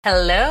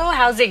Hello,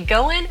 how's it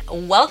going?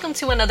 Welcome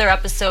to another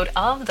episode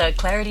of the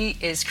Clarity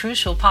is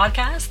Crucial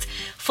podcast,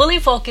 fully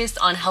focused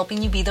on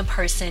helping you be the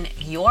person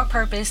your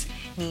purpose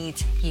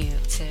needs you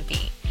to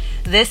be.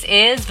 This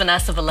is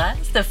Vanessa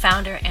Velez, the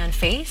founder and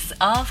face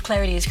of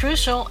Clarity is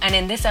Crucial, and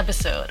in this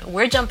episode,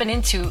 we're jumping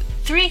into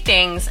 3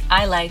 things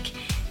I like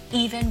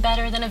even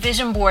better than a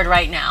vision board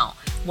right now,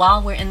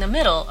 while we're in the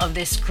middle of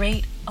this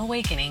great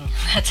awakening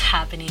that's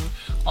happening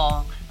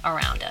all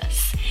around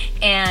us.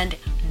 And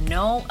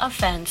no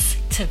offense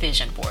to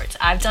vision boards.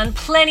 I've done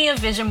plenty of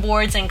vision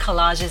boards and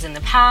collages in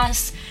the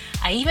past.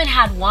 I even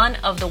had one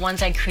of the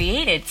ones I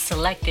created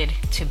selected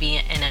to be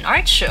in an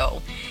art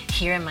show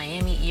here in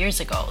Miami years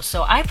ago.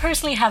 So I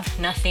personally have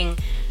nothing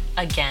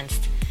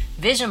against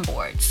vision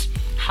boards.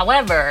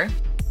 However,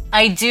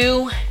 I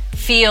do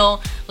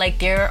feel like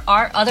there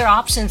are other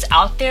options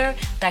out there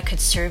that could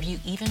serve you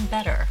even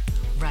better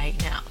right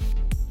now.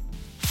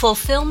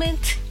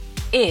 Fulfillment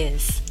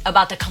is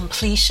about the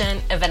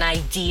completion of an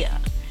idea.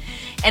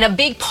 And a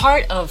big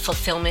part of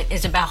fulfillment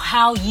is about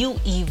how you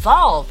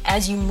evolve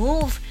as you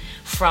move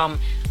from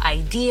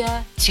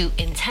idea to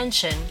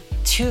intention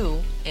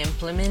to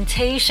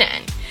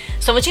implementation.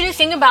 So I want you to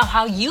think about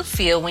how you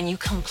feel when you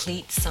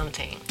complete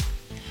something,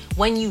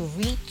 when you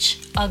reach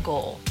a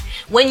goal,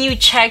 when you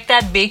check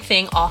that big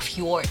thing off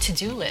your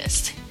to-do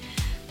list.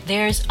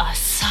 There's a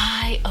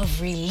sigh of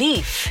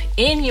relief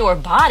in your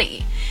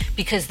body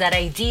because that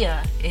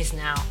idea is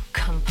now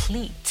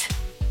complete.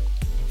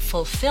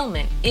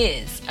 Fulfillment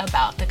is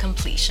about the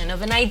completion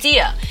of an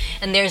idea.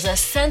 And there's a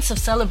sense of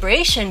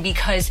celebration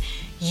because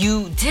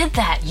you did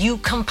that. You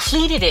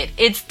completed it.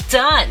 It's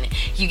done.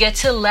 You get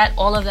to let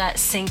all of that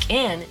sink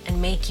in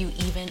and make you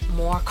even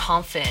more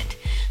confident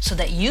so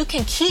that you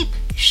can keep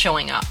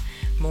showing up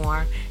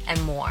more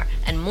and more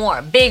and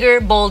more.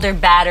 Bigger, bolder,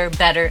 badder,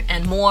 better,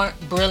 and more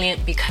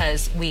brilliant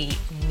because we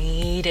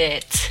need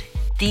it.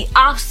 The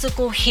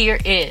obstacle here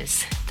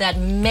is that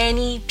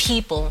many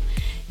people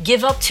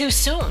give up too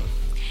soon.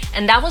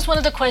 And that was one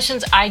of the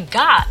questions I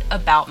got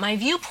about my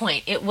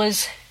viewpoint. It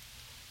was,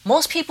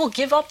 most people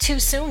give up too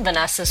soon,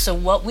 Vanessa, so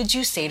what would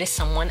you say to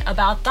someone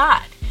about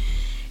that?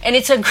 And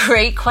it's a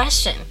great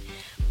question.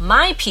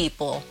 My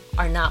people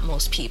are not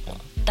most people.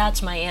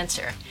 That's my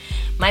answer.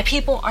 My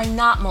people are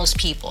not most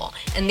people,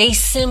 and they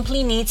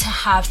simply need to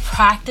have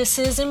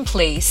practices in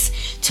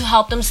place to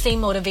help them stay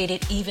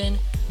motivated even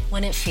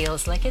when it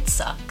feels like it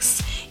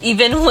sucks,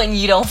 even when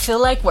you don't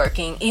feel like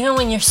working, even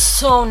when you're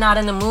so not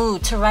in the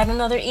mood to write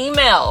another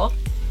email.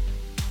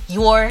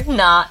 You're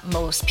not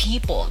most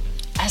people.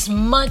 As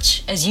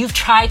much as you've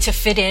tried to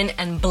fit in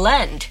and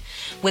blend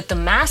with the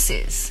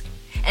masses,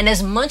 and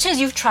as much as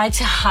you've tried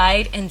to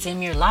hide and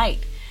dim your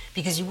light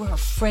because you were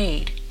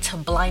afraid to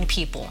blind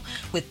people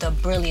with the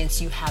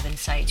brilliance you have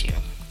inside you,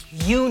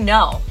 you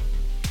know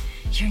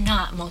you're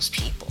not most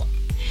people.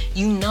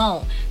 You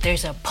know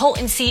there's a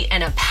potency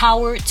and a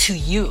power to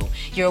you.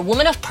 You're a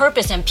woman of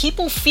purpose, and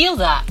people feel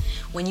that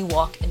when you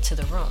walk into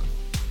the room.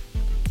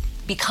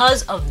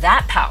 Because of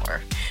that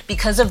power,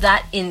 because of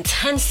that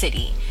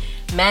intensity,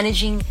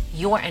 managing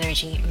your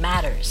energy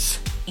matters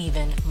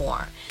even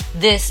more.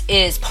 This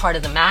is part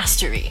of the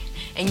mastery,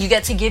 and you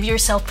get to give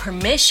yourself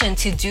permission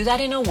to do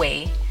that in a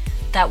way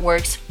that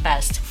works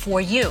best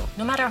for you,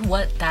 no matter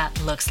what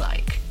that looks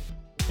like.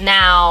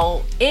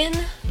 Now, in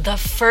the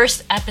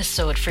first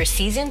episode for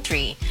season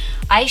 3,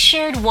 I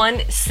shared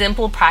one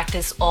simple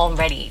practice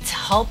already to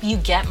help you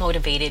get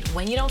motivated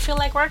when you don't feel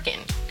like working.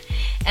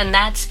 And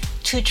that's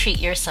to treat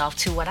yourself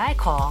to what I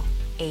call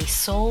a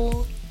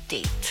soul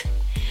date.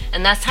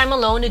 And that's time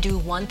alone to do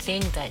one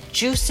thing that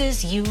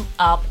juices you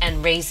up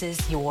and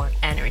raises your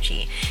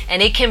energy.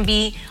 And it can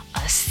be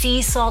a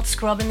sea salt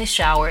scrub in the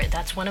shower.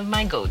 That's one of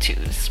my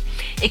go-tos.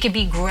 It could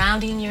be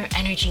grounding your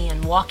energy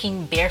and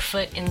walking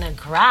barefoot in the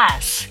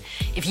grass.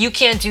 If you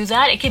can't do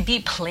that, it could be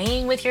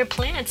playing with your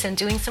plants and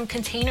doing some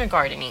container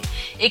gardening.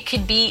 It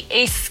could be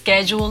a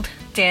scheduled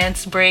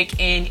dance break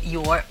in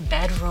your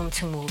bedroom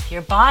to move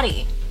your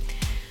body.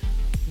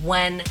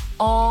 When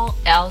all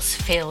else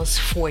fails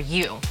for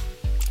you,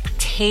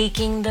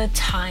 taking the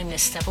time to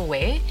step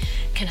away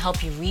can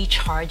help you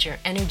recharge your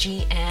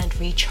energy and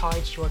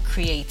recharge your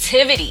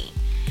creativity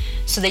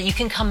so that you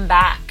can come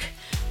back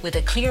with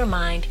a clear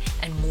mind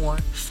and more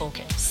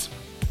focus.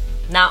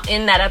 Now,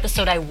 in that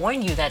episode, I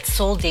warned you that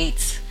soul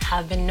dates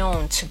have been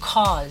known to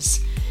cause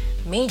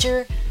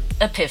major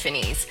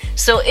epiphanies.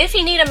 So if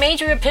you need a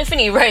major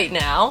epiphany right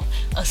now,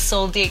 a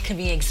soul date could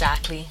be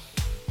exactly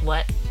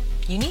what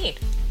you need.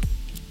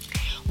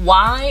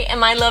 Why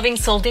am I loving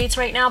soul dates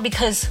right now?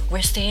 Because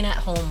we're staying at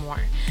home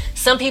more.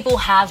 Some people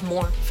have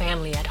more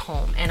family at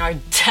home and are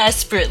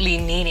desperately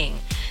needing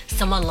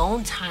some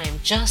alone time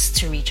just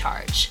to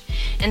recharge.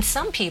 And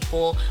some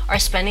people are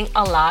spending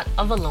a lot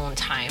of alone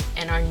time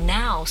and are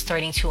now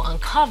starting to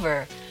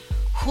uncover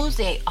who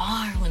they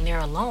are when they're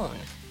alone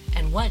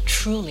and what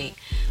truly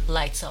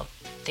lights up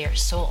their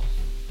soul.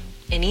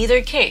 In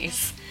either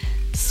case,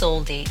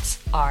 soul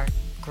dates are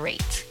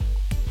great.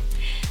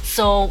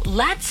 So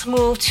let's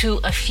move to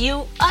a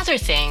few other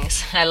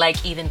things I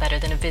like even better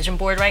than a vision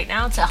board right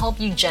now to help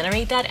you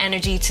generate that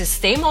energy to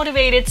stay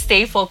motivated,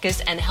 stay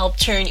focused, and help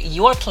turn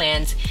your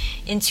plans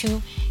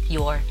into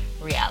your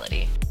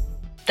reality.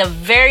 The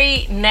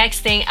very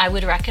next thing I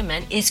would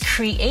recommend is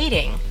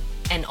creating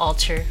an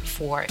altar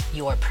for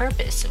your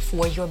purpose,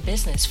 for your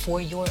business, for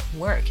your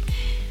work.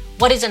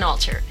 What is an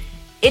altar?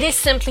 It is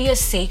simply a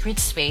sacred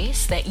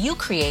space that you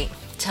create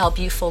to help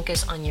you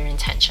focus on your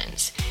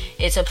intentions.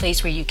 It's a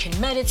place where you can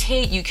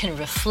meditate, you can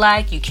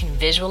reflect, you can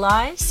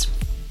visualize.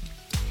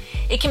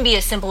 It can be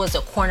as simple as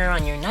a corner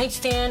on your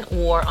nightstand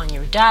or on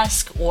your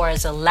desk, or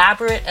as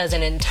elaborate as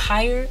an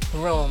entire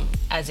room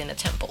as in a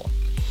temple.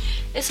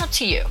 It's up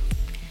to you.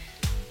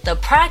 The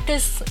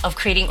practice of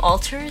creating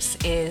altars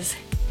is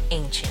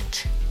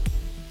ancient,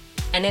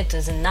 and it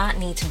does not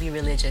need to be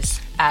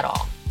religious at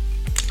all.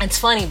 It's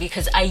funny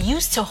because I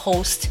used to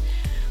host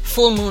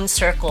full moon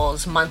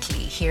circles monthly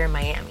here in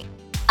Miami.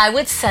 I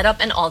would set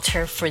up an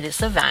altar for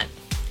this event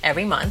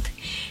every month,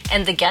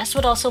 and the guests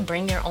would also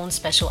bring their own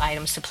special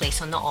items to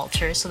place on the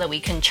altar so that we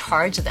can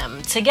charge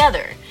them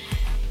together.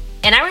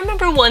 And I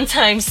remember one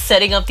time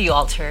setting up the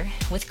altar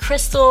with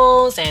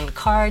crystals and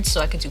cards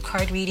so I could do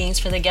card readings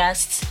for the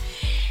guests,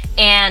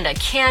 and a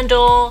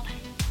candle.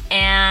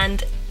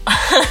 And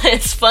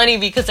it's funny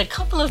because a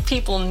couple of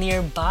people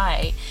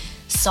nearby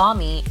saw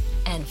me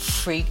and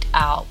freaked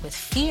out with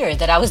fear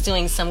that I was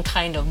doing some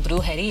kind of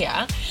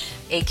brujeria,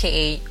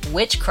 aka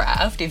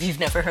witchcraft. If you've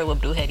never heard what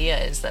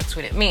brujeria is, that's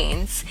what it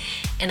means.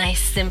 And I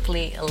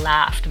simply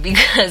laughed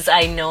because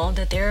I know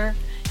that there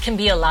can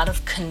be a lot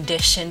of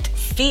conditioned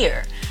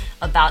fear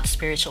about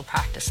spiritual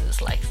practices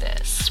like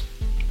this.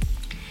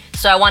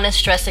 So I want to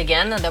stress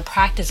again that the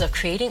practice of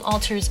creating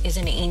altars is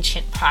an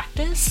ancient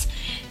practice,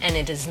 and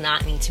it does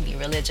not need to be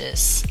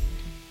religious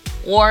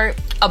or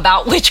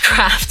about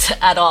witchcraft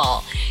at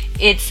all.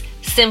 It's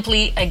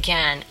simply,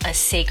 again, a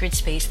sacred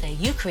space that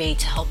you create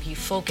to help you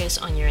focus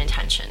on your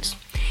intentions.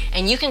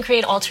 And you can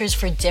create altars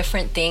for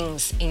different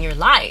things in your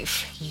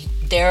life.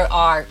 There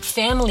are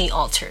family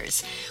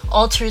altars,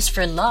 altars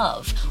for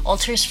love,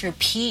 altars for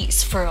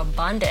peace, for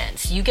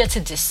abundance. You get to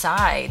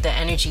decide the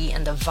energy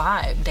and the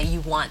vibe that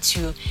you want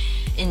to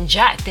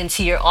inject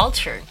into your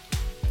altar.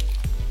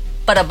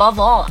 But above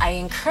all, I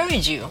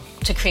encourage you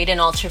to create an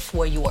altar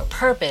for your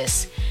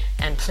purpose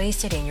and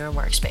place it in your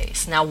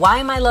workspace. Now, why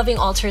am I loving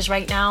altars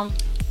right now?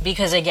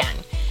 Because again,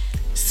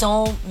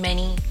 so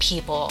many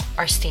people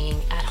are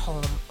staying at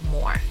home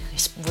more.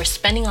 We're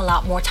spending a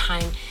lot more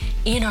time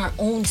in our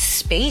own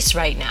space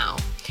right now.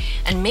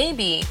 And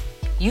maybe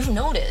you've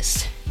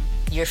noticed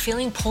you're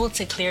feeling pulled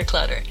to clear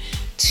clutter,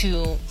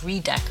 to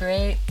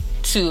redecorate,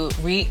 to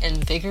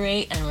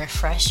reinvigorate and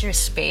refresh your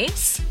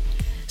space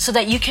so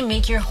that you can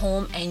make your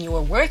home and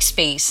your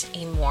workspace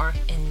a more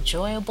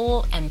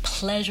enjoyable and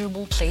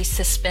pleasurable place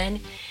to spend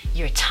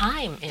your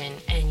time in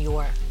and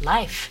your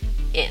life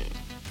in.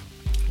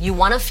 You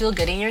want to feel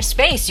good in your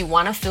space. You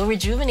want to feel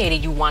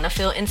rejuvenated. You want to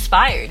feel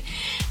inspired.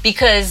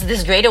 Because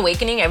this great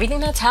awakening,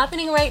 everything that's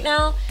happening right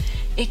now,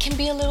 it can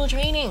be a little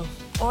draining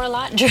or a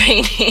lot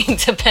draining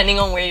depending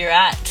on where you're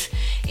at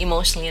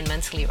emotionally and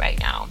mentally right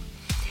now.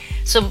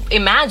 So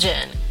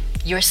imagine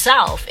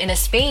yourself in a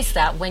space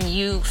that when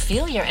you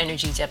feel your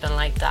energy dipping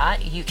like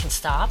that, you can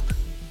stop,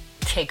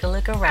 take a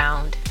look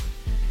around,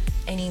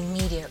 and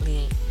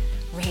immediately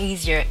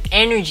raise your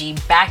energy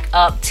back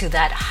up to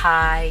that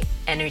high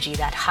energy,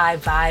 that high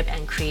vibe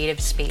and creative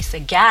space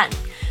again.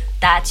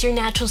 That's your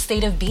natural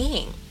state of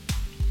being.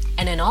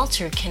 And an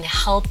altar can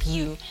help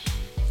you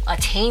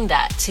attain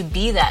that, to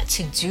be that,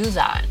 to do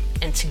that,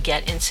 and to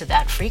get into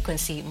that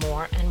frequency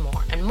more and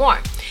more and more.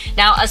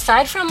 Now,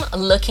 aside from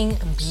looking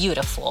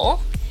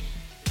beautiful,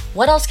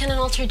 what else can an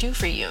altar do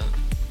for you?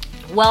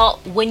 Well,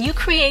 when you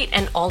create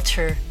an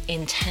altar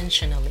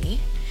intentionally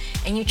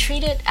and you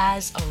treat it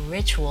as a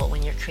ritual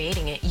when you're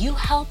creating it, you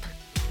help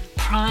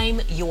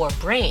prime your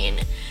brain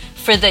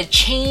for the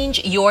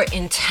change you're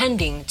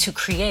intending to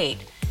create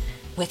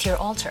with your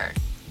altar.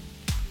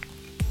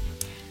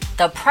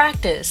 The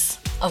practice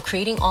of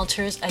creating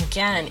altars,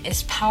 again,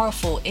 is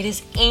powerful. It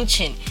is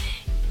ancient.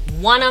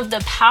 One of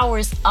the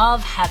powers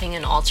of having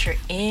an altar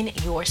in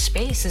your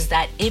space is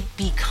that it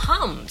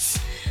becomes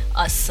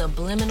a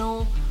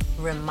subliminal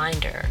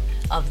reminder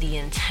of the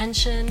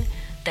intention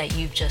that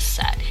you've just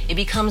set. It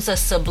becomes a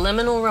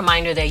subliminal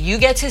reminder that you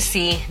get to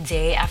see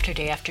day after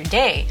day after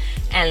day.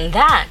 And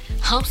that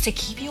helps to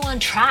keep you on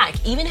track.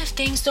 Even if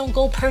things don't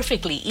go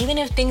perfectly, even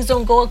if things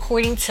don't go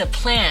according to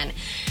plan,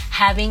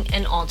 having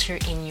an altar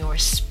in your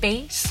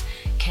space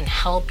can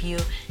help you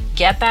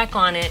get back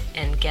on it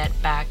and get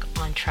back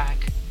on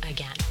track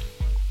again.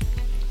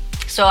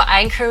 So I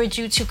encourage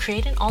you to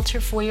create an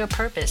altar for your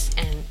purpose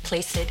and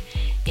place it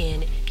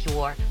in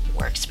your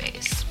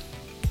workspace.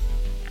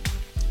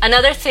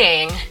 Another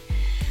thing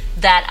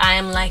that I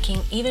am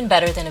liking even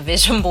better than a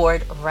vision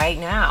board right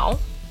now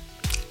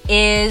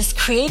is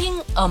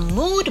creating a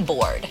mood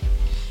board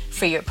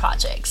for your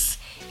projects.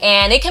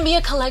 And it can be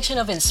a collection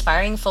of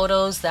inspiring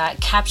photos that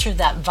capture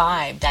that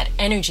vibe, that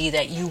energy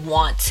that you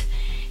want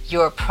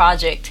your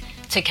project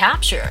to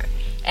capture.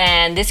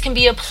 And this can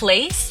be a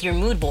place, your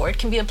mood board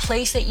can be a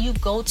place that you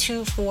go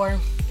to for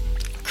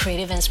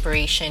creative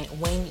inspiration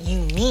when you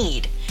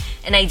need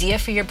an idea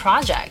for your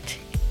project.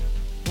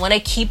 You want to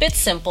keep it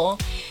simple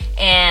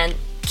and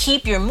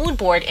keep your mood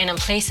board in a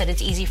place that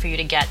it's easy for you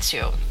to get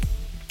to.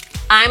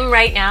 I'm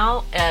right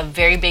now a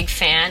very big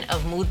fan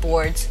of mood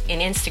boards in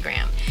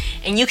Instagram.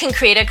 And you can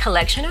create a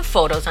collection of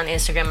photos on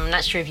Instagram. I'm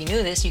not sure if you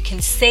knew this. You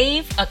can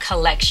save a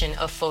collection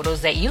of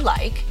photos that you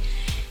like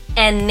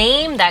and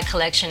name that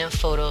collection of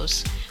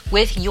photos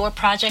with your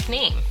project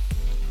name.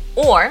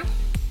 Or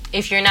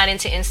if you're not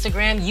into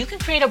Instagram, you can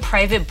create a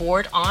private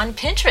board on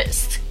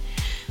Pinterest.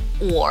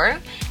 Or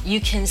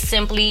you can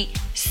simply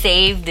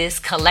save this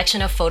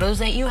collection of photos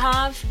that you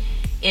have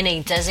in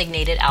a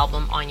designated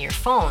album on your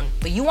phone.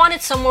 But you want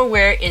it somewhere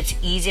where it's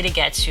easy to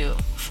get to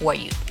for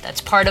you.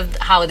 That's part of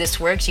how this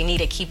works. You need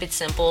to keep it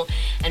simple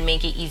and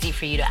make it easy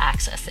for you to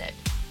access it.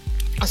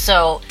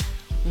 So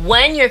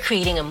when you're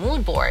creating a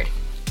mood board,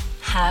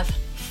 have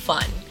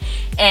fun.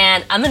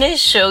 And I'm going to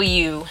show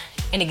you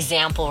an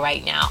example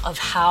right now of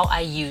how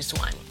I use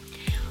one.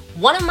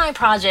 One of my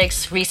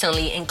projects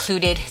recently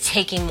included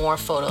taking more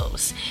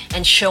photos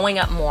and showing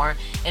up more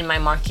in my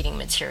marketing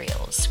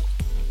materials.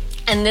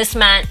 And this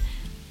meant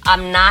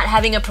I'm not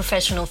having a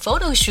professional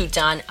photo shoot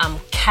done, I'm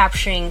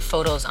capturing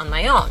photos on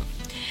my own.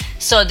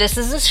 So this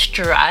is a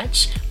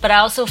stretch, but I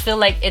also feel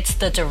like it's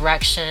the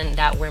direction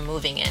that we're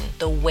moving in,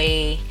 the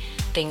way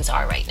things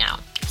are right now.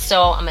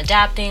 So I'm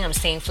adapting, I'm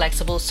staying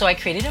flexible. So I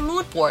created a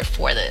mood board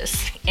for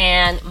this.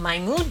 And my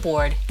mood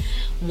board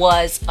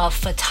was of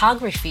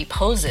photography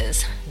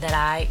poses that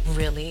I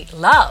really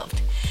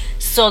loved.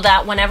 So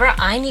that whenever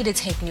I need to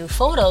take new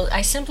photos,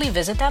 I simply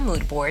visit that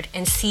mood board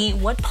and see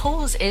what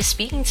pose is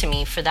speaking to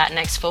me for that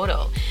next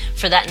photo,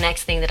 for that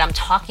next thing that I'm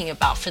talking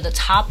about, for the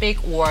topic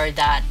or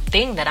that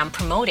thing that I'm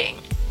promoting.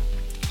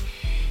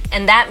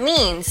 And that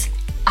means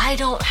I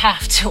don't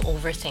have to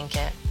overthink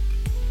it.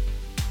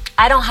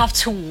 I don't have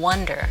to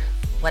wonder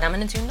what I'm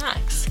going to do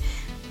next.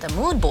 The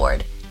mood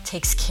board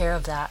takes care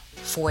of that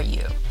for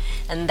you.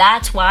 And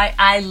that's why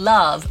I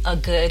love a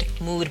good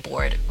mood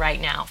board right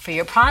now for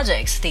your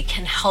projects. They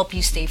can help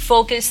you stay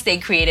focused, stay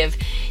creative,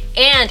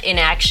 and in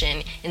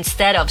action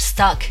instead of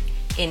stuck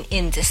in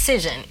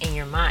indecision in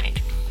your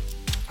mind.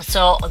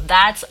 So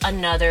that's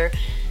another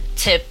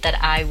tip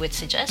that I would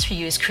suggest for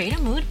you is create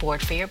a mood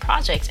board for your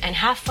projects and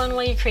have fun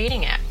while you're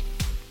creating it.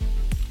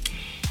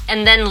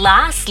 And then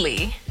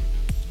lastly,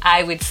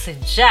 I would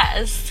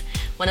suggest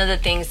one of the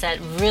things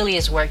that really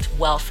has worked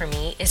well for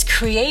me is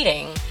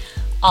creating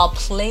a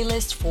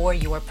playlist for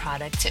your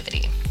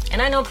productivity.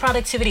 And I know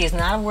productivity is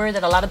not a word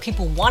that a lot of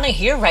people want to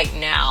hear right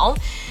now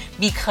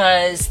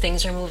because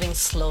things are moving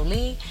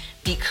slowly,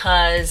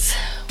 because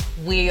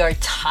we are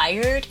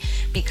tired,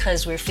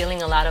 because we're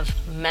feeling a lot of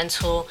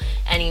mental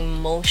and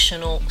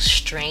emotional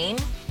strain.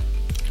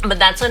 But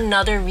that's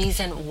another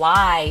reason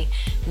why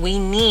we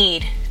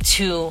need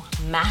to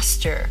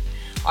master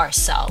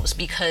ourselves,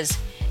 because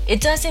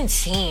it doesn't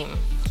seem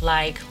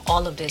like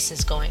all of this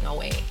is going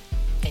away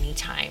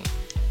anytime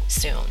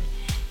soon.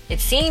 It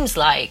seems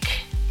like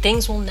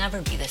things will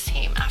never be the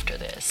same after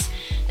this.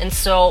 And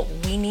so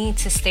we need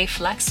to stay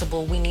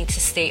flexible. We need to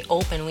stay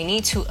open. We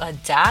need to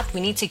adapt.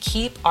 We need to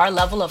keep our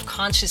level of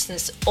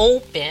consciousness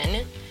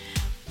open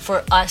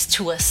for us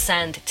to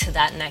ascend to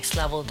that next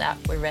level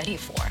that we're ready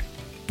for.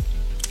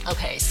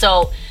 Okay,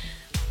 so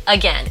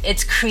again,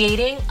 it's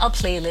creating a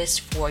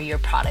playlist for your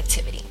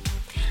productivity.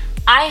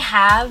 I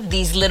have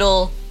these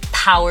little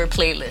power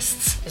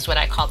playlists is what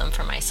I call them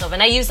for myself.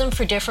 And I use them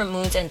for different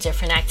moods and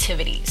different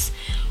activities.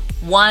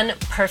 One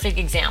perfect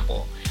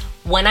example,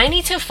 when I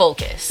need to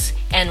focus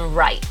and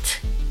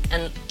write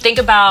and think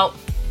about,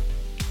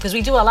 because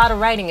we do a lot of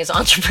writing as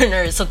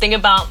entrepreneurs, so think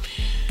about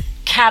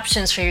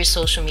captions for your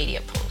social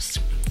media posts,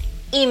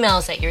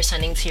 emails that you're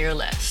sending to your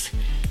list,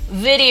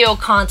 video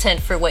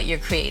content for what you're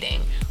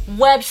creating,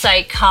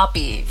 website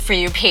copy for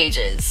your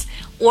pages,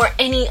 or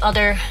any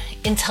other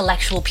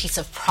intellectual piece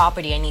of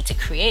property I need to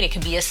create. It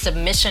could be a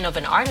submission of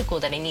an article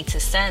that I need to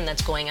send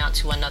that's going out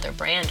to another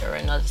brand or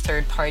another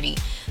third party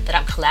that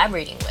I'm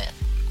collaborating with.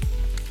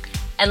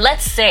 And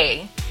let's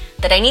say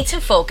that I need to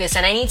focus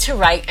and I need to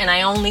write and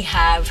I only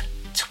have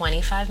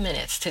 25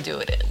 minutes to do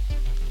it in.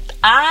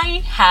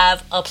 I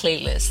have a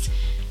playlist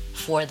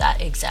for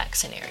that exact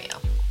scenario.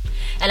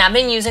 And I've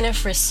been using it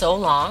for so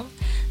long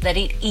that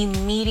it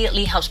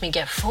immediately helps me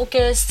get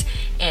focused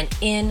and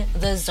in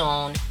the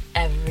zone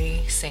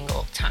every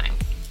single time.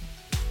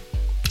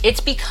 It's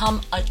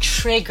become a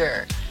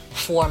trigger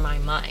for my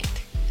mind.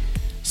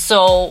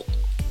 So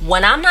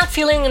when I'm not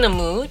feeling in the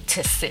mood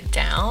to sit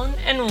down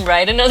and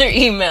write another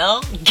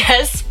email,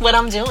 guess what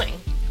I'm doing?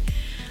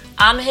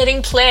 I'm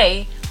hitting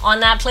play on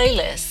that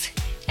playlist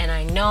and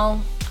I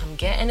know I'm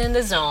getting in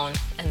the zone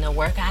and the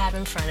work I have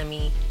in front of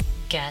me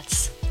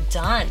gets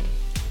done.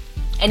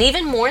 And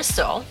even more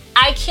so,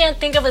 I can't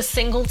think of a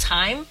single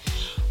time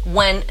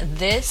when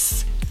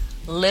this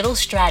little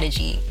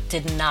strategy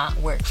did not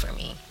work for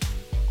me.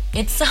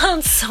 It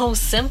sounds so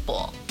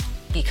simple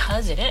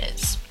because it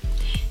is.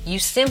 You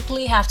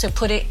simply have to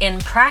put it in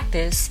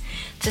practice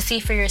to see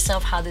for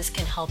yourself how this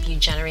can help you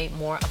generate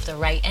more of the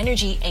right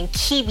energy and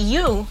keep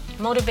you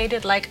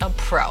motivated like a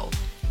pro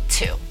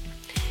too.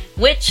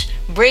 Which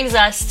brings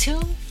us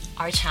to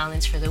our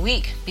challenge for the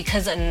week,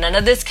 because none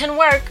of this can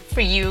work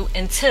for you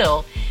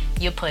until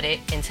you put it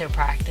into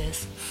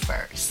practice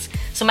first.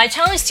 So my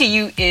challenge to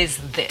you is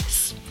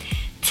this: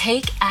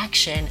 take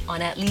action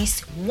on at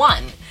least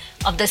one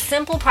of the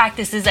simple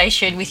practices I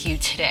shared with you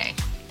today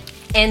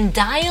and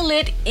dial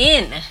it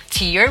in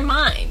to your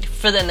mind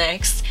for the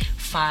next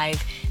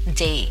 5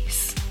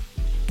 days.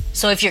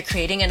 So if you're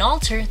creating an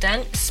altar,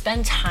 then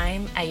spend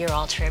time at your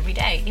altar every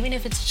day, even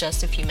if it's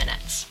just a few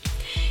minutes.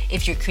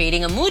 If you're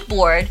creating a mood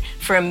board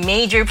for a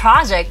major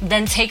project,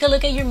 then take a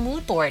look at your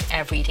mood board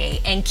every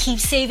day and keep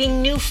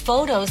saving new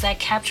photos that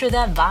capture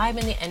that vibe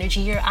and the energy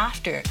you're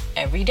after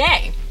every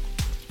day.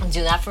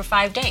 Do that for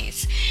 5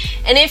 days.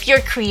 And if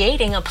you're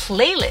creating a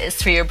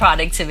playlist for your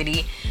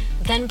productivity,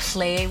 then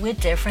play with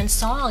different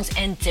songs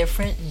and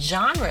different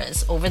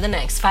genres over the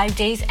next 5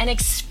 days and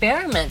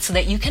experiment so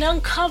that you can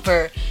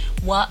uncover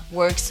what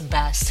works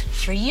best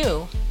for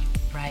you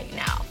right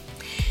now.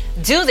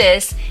 Do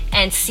this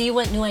and see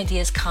what new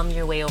ideas come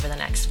your way over the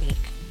next week.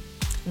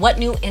 What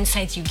new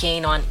insights you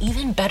gain on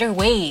even better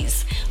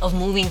ways of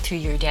moving through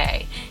your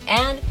day.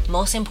 And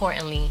most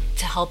importantly,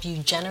 to help you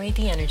generate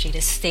the energy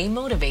to stay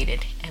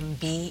motivated and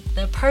be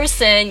the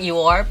person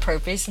your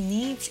purpose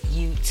needs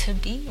you to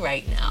be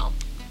right now.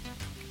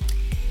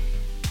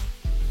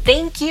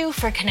 Thank you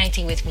for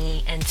connecting with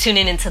me and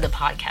tuning into the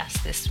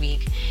podcast this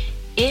week.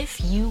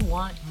 If you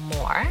want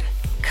more,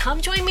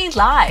 come join me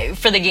live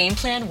for the Game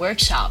Plan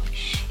Workshop.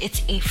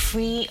 It's a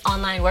free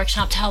online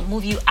workshop to help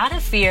move you out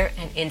of fear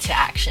and into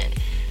action.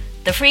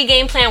 The free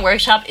Game Plan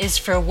Workshop is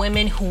for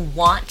women who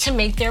want to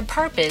make their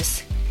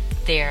purpose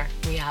their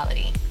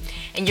reality.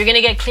 And you're going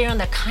to get clear on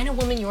the kind of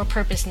woman your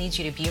purpose needs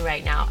you to be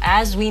right now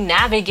as we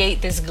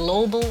navigate this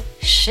global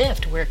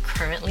shift we're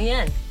currently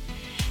in.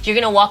 You're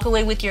going to walk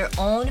away with your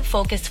own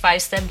focused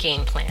 5-step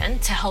game plan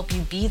to help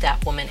you be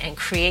that woman and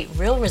create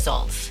real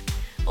results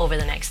over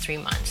the next 3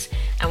 months.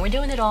 And we're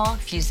doing it all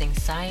fusing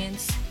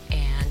science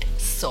and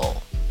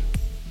soul.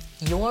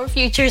 Your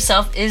future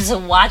self is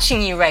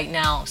watching you right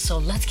now, so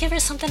let's give her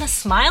something to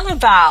smile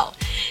about.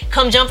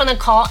 Come jump on a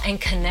call and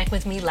connect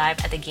with me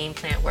live at the Game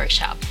Plan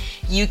Workshop.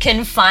 You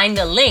can find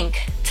the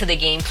link to the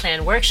Game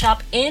Plan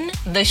Workshop in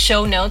the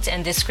show notes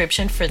and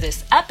description for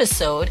this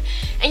episode,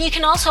 and you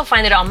can also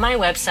find it on my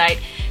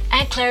website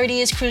at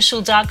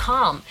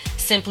clarityiscrucial.com.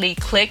 Simply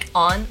click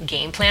on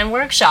Game Plan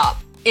Workshop.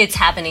 It's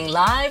happening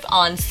live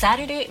on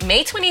Saturday,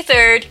 May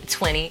 23rd,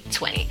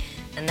 2020.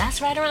 And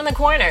that's right around the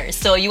corner.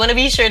 So you want to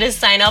be sure to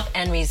sign up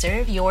and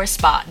reserve your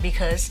spot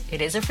because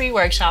it is a free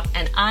workshop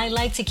and I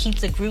like to keep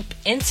the group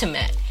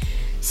intimate.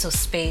 So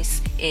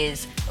space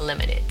is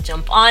limited.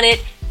 Jump on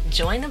it,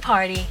 join the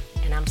party,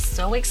 and I'm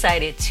so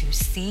excited to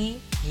see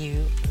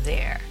you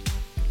there.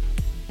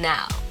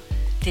 Now,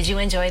 did you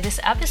enjoy this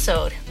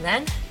episode?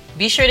 Then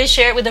be sure to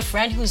share it with a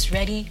friend who's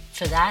ready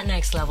for that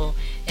next level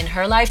in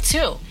her life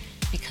too,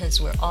 because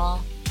we're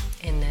all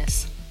in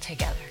this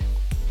together.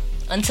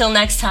 Until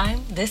next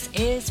time, this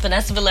is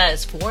Vanessa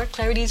Velez for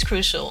Clarity is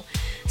Crucial,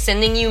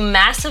 sending you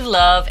massive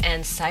love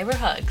and cyber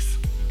hugs.